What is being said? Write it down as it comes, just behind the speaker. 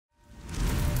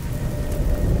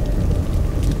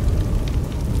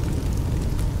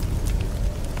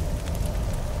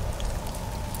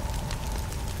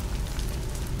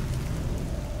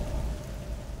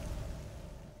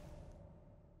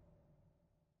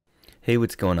Hey,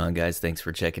 what's going on, guys? Thanks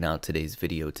for checking out today's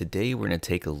video. Today we're going to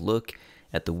take a look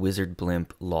at the Wizard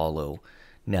Blimp Lalo.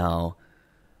 Now,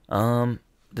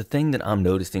 the thing that I'm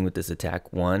noticing with this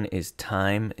attack, one, is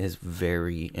time is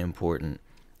very important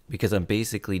because I'm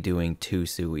basically doing two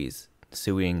suies.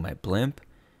 Suiing my Blimp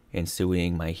and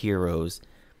suiing my heroes,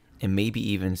 and maybe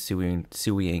even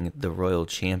suiing the Royal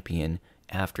Champion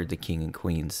after the King and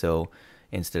Queen, so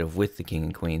instead of with the King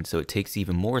and Queen, so it takes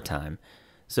even more time.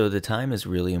 So the time is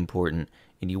really important,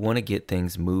 and you want to get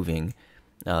things moving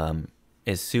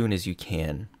as soon as you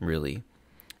can, really.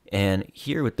 And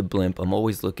here with the Blimp, I'm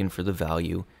always looking for the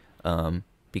value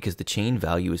because the chain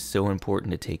value is so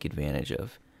important to take advantage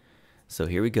of. So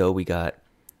here we go. We got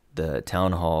the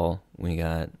Town Hall, we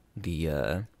got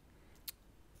the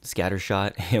Scatter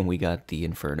Shot, and we got the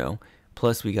Inferno.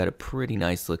 Plus, we got a pretty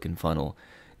nice looking funnel.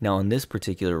 Now, on this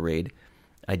particular raid,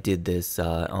 I did this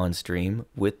on stream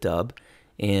with Dub,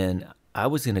 and I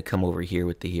was going to come over here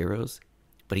with the heroes,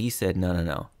 but he said,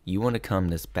 no, you want to come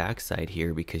this backside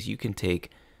here because you can take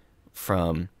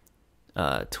from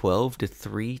 12 to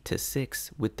 3 to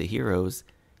 6 with the heroes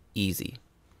easy.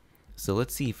 So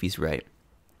let's see if he's right.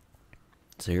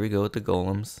 So here we go with the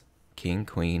golems, king,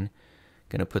 queen.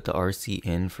 Gonna put the RC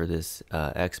in for this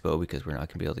expo because we're not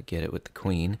gonna be able to get it with the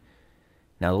queen.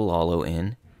 Now the Lalo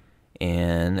in,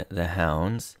 and the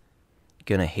hounds.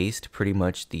 Gonna haste pretty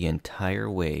much the entire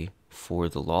way for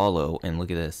the Lalo, and look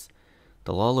at this.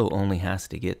 The Lalo only has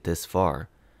to get this far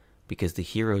because the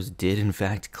heroes did in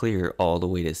fact clear all the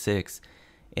way to 6,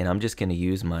 and I'm just gonna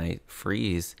use my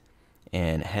freeze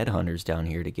and headhunters down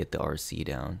here to get the RC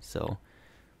down. So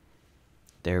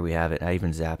there we have it. I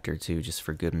even zapped her too, just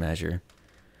for good measure.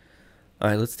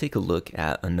 Alright, let's take a look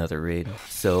at another raid.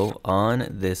 So on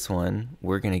this one,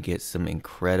 we're going to get some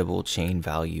incredible chain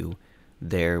value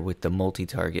there with the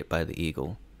multi-target by the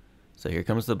Eagle. So here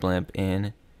comes the Blimp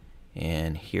in,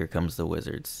 and here comes the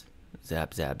Wizards.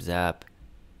 Zap, zap, zap.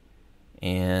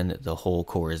 And the whole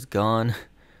core is gone.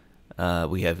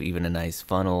 We have even a nice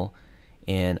funnel.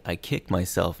 And I kick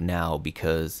myself now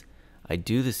because I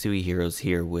do the Sui heroes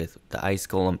here with the Ice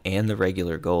Golem and the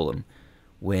regular Golem,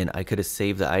 when I could have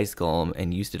saved the Ice Golem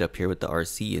and used it up here with the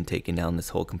RC and taken down this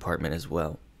whole compartment as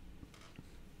well.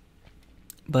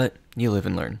 But you live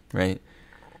and learn, right?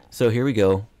 So here we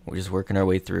go. We're just working our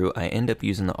way through. I end up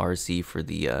using the RC for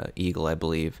the Eagle, I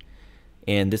believe.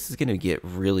 And this is going to get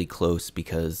really close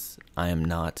because I am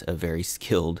not a very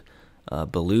skilled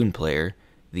balloon player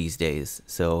these days.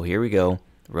 So here we go.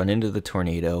 Run into the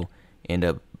tornado. End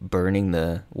up burning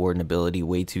the Warden ability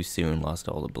way too soon. Lost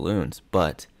all the balloons.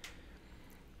 But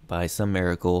by some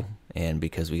miracle, and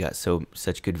because we got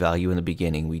such good value in the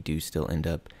beginning, we do still end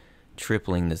up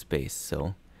tripling this base.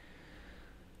 So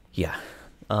yeah,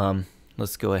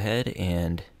 let's go ahead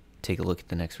and take a look at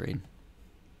the next raid.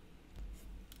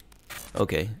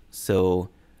 Okay, so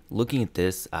looking at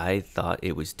this, I thought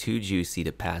it was too juicy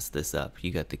to pass this up.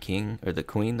 You got the king or the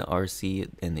queen, the RC,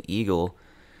 and the eagle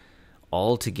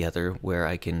all together, where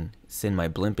I can send my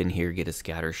Blimp in here, get a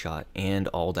scatter shot, and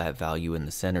all that value in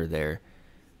the center there.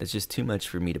 That's just too much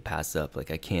for me to pass up.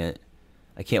 Like I can't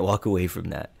walk away from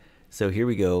that. So here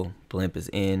we go. Blimp is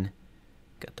in.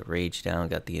 Got the rage down,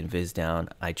 got the invis down.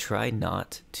 I try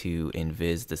not to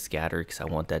invis the scatter because I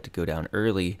want that to go down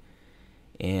early.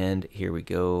 And here we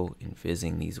go,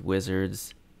 invising these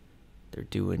wizards. They're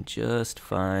doing just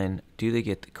fine. Do they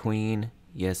get the queen?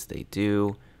 Yes, they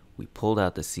do. We pulled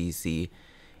out the CC,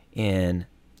 and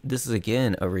this is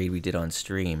again a raid we did on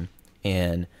stream,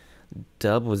 and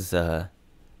Dub was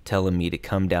telling me to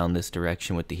come down this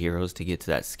direction with the heroes to get to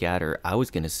that scatter. I was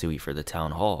going to sui for the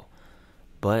town hall,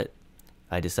 but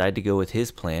I decided to go with his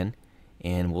plan,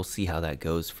 and we'll see how that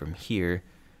goes from here.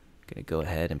 Gonna go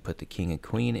ahead and put the king and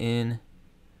queen in,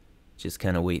 just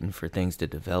kind of waiting for things to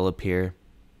develop here.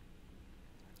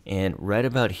 And right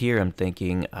about here, I'm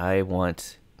thinking I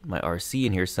want my RC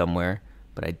in here somewhere,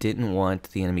 but I didn't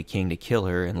want the enemy king to kill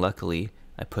her, and luckily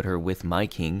I put her with my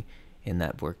king, and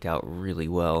that worked out really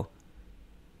well.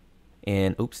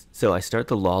 And oops, so I start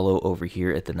the Lalo over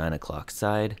here at the 9 o'clock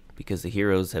side because the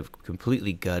heroes have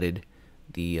completely gutted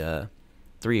the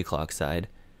 3 o'clock side,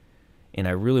 and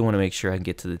I really want to make sure I can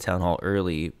get to the town hall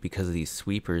early because these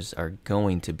sweepers are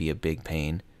going to be a big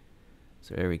pain.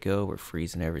 So there we go, we're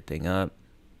freezing everything up.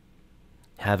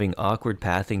 Having awkward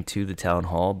pathing to the town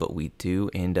hall, but we do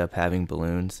end up having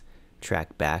balloons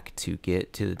track back to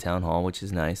get to the town hall, which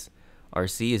is nice.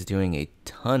 RC is doing a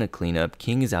ton of cleanup.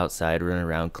 King is outside running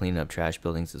around cleaning up trash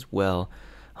buildings as well.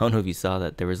 I don't know if you saw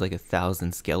that. There was like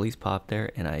 1,000 skellies popped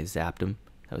there, and I zapped him.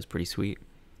 That was pretty sweet.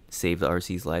 Saved the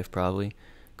RC's life probably.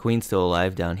 Queen's still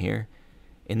alive down here.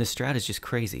 And the strat is just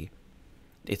crazy.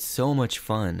 it's so much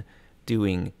fun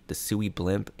doing the Sui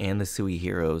Blimp and the Sui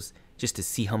Heroes just to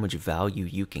see how much value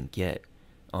you can get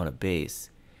on a base,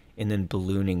 and then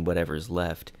ballooning whatever's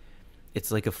left.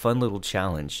 It's like a fun little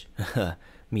challenge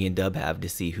me and Dub have to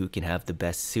see who can have the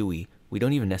best Sui. We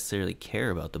don't even necessarily care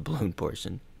about the balloon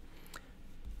portion.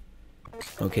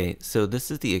 Okay, so this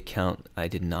is the account I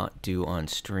did not do on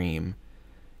stream,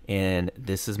 and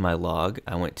this is my log.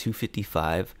 I went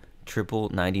 255, triple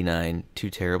 99, 2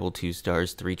 terrible 2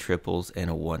 stars, 3 triples, and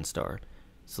a 1 star.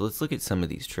 So let's look at some of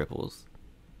these triples.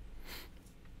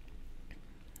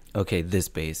 Okay, this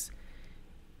base.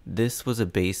 This was a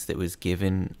base that was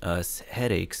giving us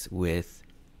headaches with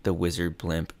the Wizard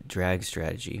Blimp drag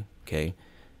strategy, okay?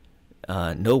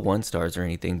 No 1 stars or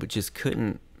anything, but just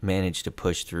couldn't manage to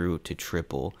push through to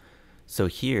triple. So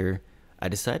here, I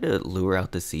decided to lure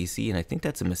out the CC, and I think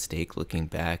that's a mistake looking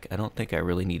back. I don't think I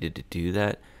really needed to do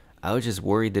that. I was just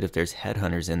worried that if there's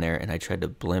headhunters in there and I tried to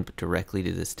blimp directly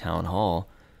to this town hall,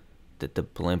 that the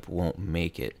blimp won't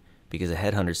make it, because the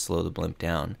headhunters slow the blimp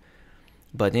down.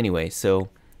 But anyway, so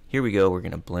here we go. We're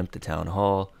going to blimp the town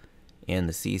hall and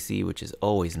the CC, which is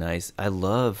always nice. I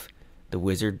love the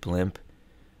Wizard Blimp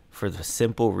for the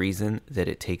simple reason that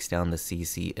it takes down the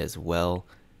CC as well.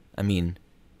 I mean,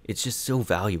 it's just so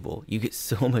valuable. You get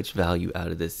so much value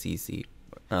out of this CC,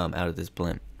 out of this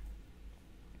blimp.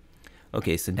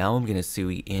 Okay, so now I'm going to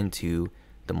Sui into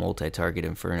the multi-target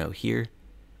Inferno here.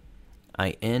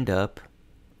 I end up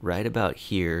right about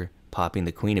here popping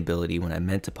the Queen ability when I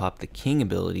meant to pop the King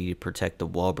ability to protect the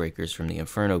wall breakers from the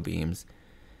Inferno beams.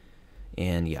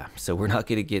 And yeah, so we're not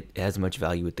going to get as much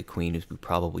value with the Queen as we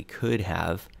probably could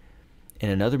have.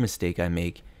 And another mistake I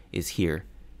make is here,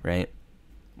 right?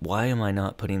 Why am I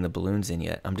not putting the balloons in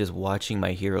yet? I'm just watching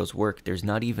my heroes work. There's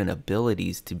not even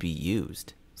abilities to be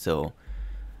used. So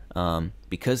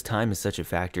because time is such a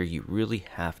factor, you really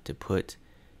have to put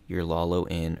your Lalo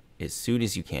in as soon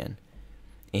as you can.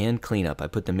 And clean up. I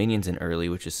put the minions in early,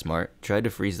 which is smart. Tried to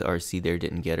freeze the RC there,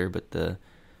 didn't get her, but the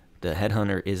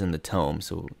headhunter is in the tome,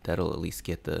 so that'll at least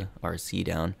get the RC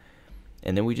down.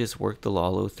 And then we just work the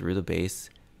Lalo through the base,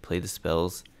 play the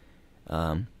spells,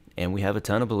 and we have a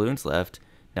ton of balloons left.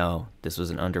 Now, this was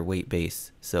an underweight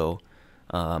base, so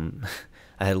I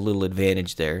had a little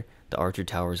advantage there. The archer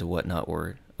towers and whatnot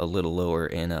were a little lower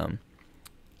in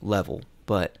level,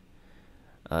 but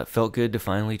it felt good to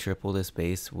finally triple this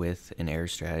base with an air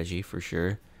strategy for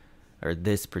sure, or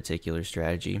this particular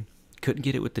strategy. Couldn't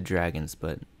get it with the dragons,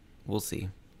 but we'll see.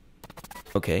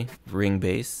 Okay, ring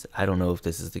base. I don't know if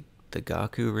this is the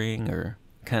Gaku ring, or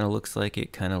kind of looks like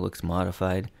it, kind of looks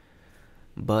modified.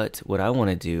 But what I want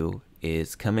to do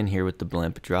is come in here with the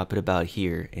blimp, drop it about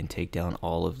here, and take down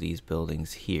all of these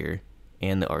buildings here,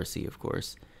 and the RC, of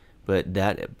course. But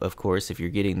that, of course, if you're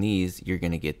getting these, you're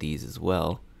going to get these as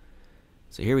well.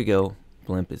 So here we go.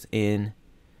 Blimp is in.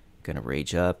 Gonna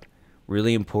rage up.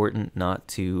 Really important not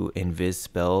to invis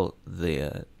spell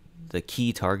the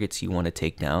key targets you want to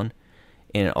take down,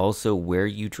 and also where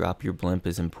you drop your blimp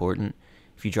is important.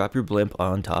 If you drop your blimp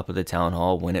on top of the town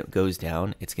hall, when it goes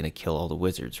down, it's gonna kill all the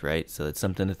wizards, right? So that's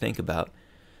something to think about.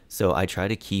 So I try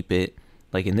to keep it,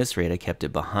 like in this raid, I kept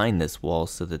it behind this wall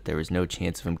so that there was no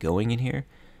chance of him going in here.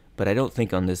 But I don't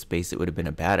think on this base it would have been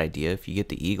a bad idea. If you get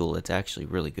the eagle, it's actually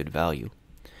really good value.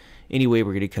 Anyway,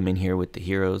 we're going to come in here with the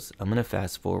heroes. I'm going to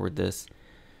fast forward this.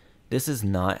 This is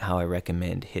not how I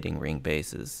recommend hitting ring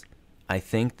bases. I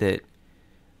think that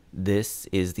this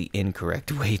is the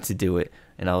incorrect way to do it,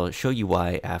 and I'll show you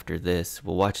why after this.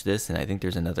 We'll watch this, and I think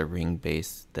there's another ring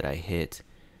base that I hit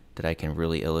that I can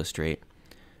really illustrate.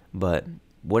 But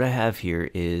what I have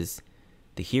here is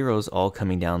the heroes all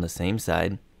coming down the same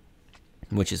side,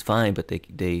 which is fine, but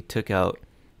they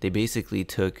basically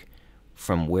took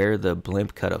from where the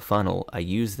blimp cut a funnel. I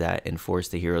used that and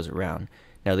forced the heroes around.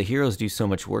 Now the heroes do so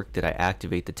much work that I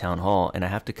activate the town hall, and I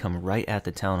have to come right at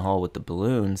the town hall with the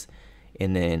balloons,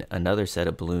 and then another set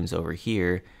of balloons over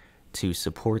here to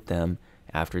support them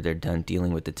after they're done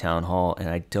dealing with the town hall. And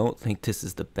I don't think this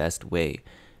is the best way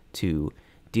to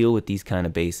deal with these kind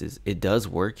of bases. It does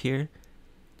work here,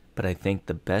 but I think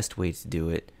the best way to do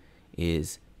it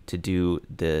is to do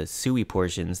the Sui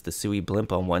portions, the Sui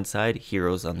blimp on one side,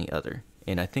 heroes on the other.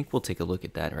 And I think we'll take a look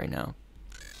at that right now.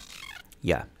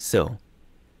 Yeah, so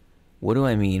what do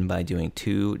I mean by doing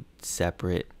two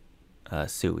separate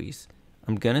Suis?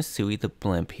 I'm going to Sui the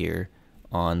blimp here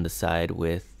on the side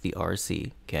with the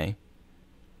RC, okay?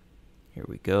 Here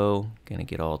we go. Going to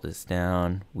get all this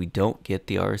down. We don't get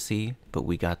the RC, but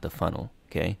we got the funnel,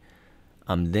 okay?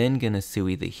 I'm then going to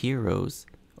Sui the heroes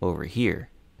over here,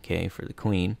 okay, for the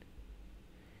queen.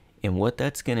 And what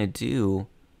that's going to do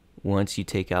once you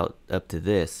take out up to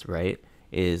this, right,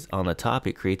 is on the top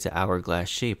it creates an hourglass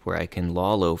shape where I can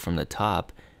Lalo from the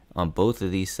top on both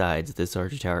of these sides. This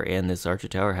Archer Tower and this Archer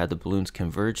Tower had the balloons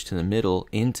converge to the middle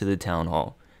into the town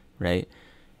hall, right?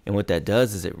 And what that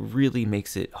does is it really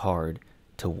makes it hard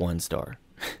to 1-star,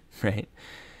 right?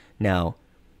 Now,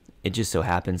 it just so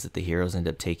happens that the heroes end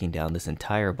up taking down this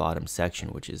entire bottom section,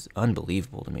 which is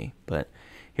unbelievable to me. But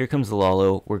here comes the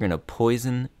Lalo. We're going to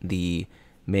poison the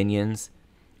minions.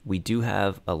 We do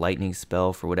have a lightning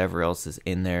spell for whatever else is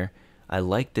in there. I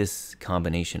like this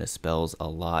combination of spells a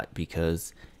lot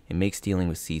because it makes dealing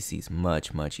with CCs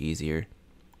much, much easier.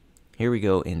 Here we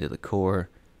go into the core.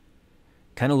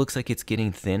 Kind of looks like it's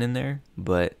getting thin in there,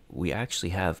 but we actually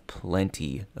have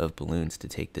plenty of balloons to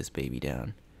take this baby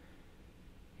down.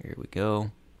 Here we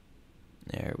go.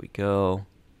 There we go.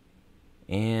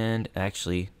 And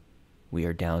actually, we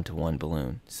are down to 1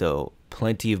 balloon. So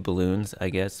plenty of balloons, I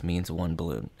guess, means 1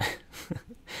 balloon.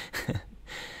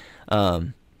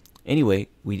 Anyway,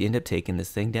 we end up taking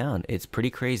this thing down. It's pretty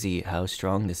crazy how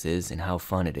strong this is and how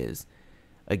fun it is.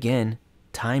 Again,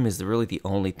 time is really the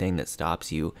only thing that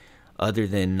stops you other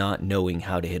than not knowing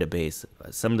how to hit a base.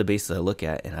 Some of the bases I look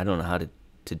at and I don't know how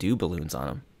to do balloons on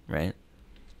them, right?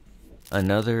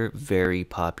 Another very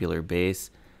popular base.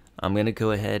 I'm going to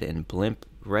go ahead and blimp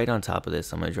right on top of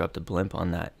this. I'm going to drop the blimp on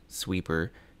that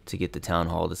sweeper to get the town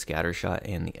hall, the scatter shot,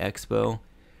 and the expo.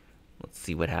 Let's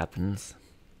see what happens.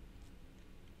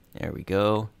 There we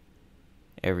go.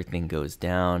 Everything goes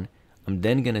down. I'm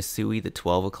then going to Sui the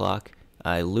 12 o'clock.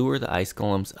 I lure the ice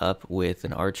golems up with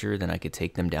an archer, then I could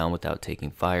take them down without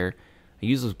taking fire. I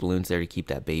use those balloons there to keep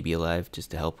that baby alive,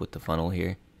 just to help with the funnel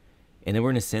here. And then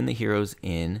we're going to send the heroes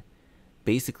in,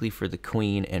 basically for the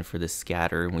queen and for the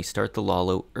scatter, and we start the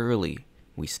Lalo early.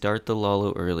 We start the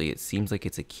Lalo early. It seems like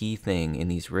it's a key thing in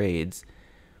these raids.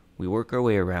 We work our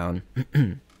way around,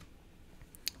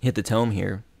 hit the tome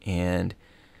here, and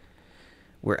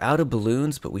we're out of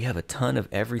balloons, but we have a ton of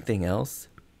everything else.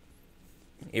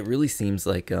 It really seems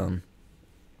like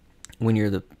when you're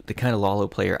the kind of Lalo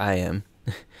player I am,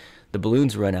 the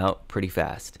balloons run out pretty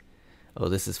fast. Oh,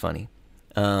 this is funny.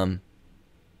 I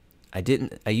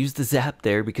used the zap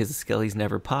there because the skellies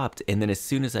never popped, and then as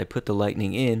soon as I put the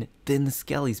lightning in, then the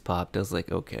skellies popped. I was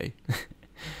like, okay.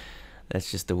 That's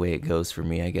just the way it goes for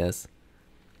me, I guess.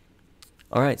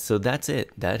 Alright, so that's it.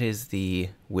 That is the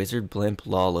Wizard Blimp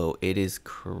Lalo. It is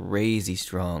crazy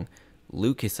strong.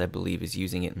 Lucas, I believe, is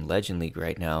using it in Legend League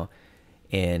right now,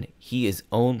 and he is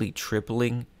only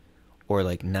tripling or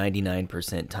like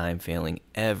 99% time failing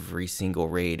every single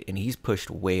raid, and he's pushed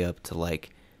way up to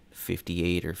like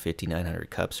 58 or 5900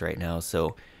 cups right now,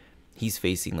 so he's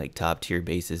facing like top tier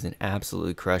bases and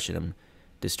absolutely crushing them.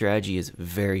 The strategy is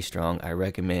very strong. I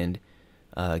recommend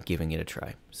giving it a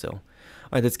try. So,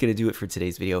 alright, that's going to do it for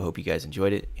today's video. Hope you guys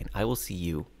enjoyed it, and I will see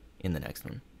you in the next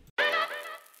one.